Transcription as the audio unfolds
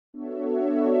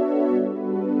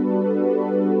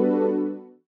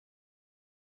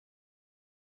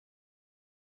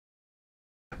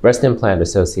Breast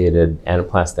implant-associated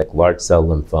anaplastic large cell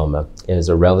lymphoma is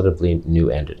a relatively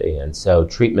new entity, and so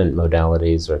treatment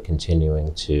modalities are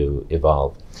continuing to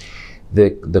evolve.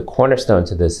 The cornerstone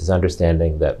to this is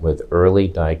understanding that with early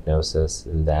diagnosis,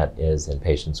 and that is in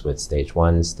patients with stage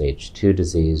 1, stage 2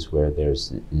 disease, where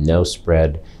there's no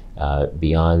spread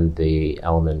beyond the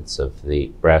elements of the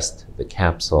breast, the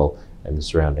capsule, and the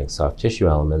surrounding soft tissue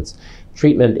elements,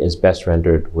 treatment is best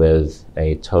rendered with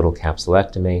a total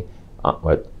capsulectomy,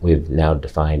 what we've now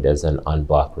defined as an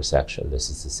en-bloc resection. This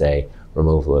is to say,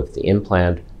 removal of the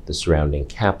implant, the surrounding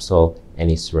capsule,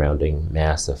 any surrounding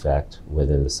mass effect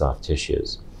within the soft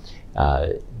tissues.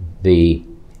 The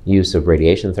use of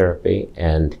radiation therapy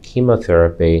and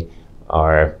chemotherapy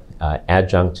are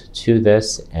adjunct to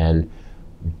this and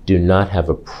do not have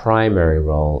a primary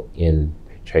role in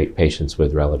patients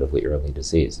with relatively early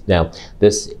disease. Now,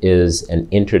 this is an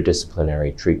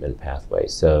interdisciplinary treatment pathway,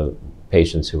 so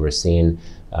patients who are seen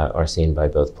by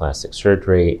both plastic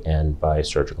surgery and by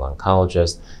surgical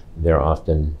oncologists. They're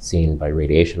often seen by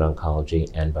radiation oncology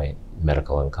and by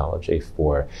medical oncology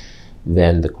for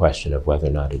then the question of whether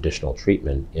or not additional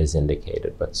treatment is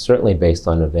indicated. But certainly based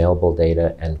on available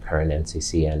data and current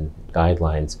NCCN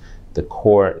guidelines, the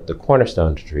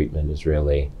cornerstone to treatment is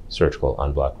really surgical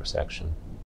en bloc resection.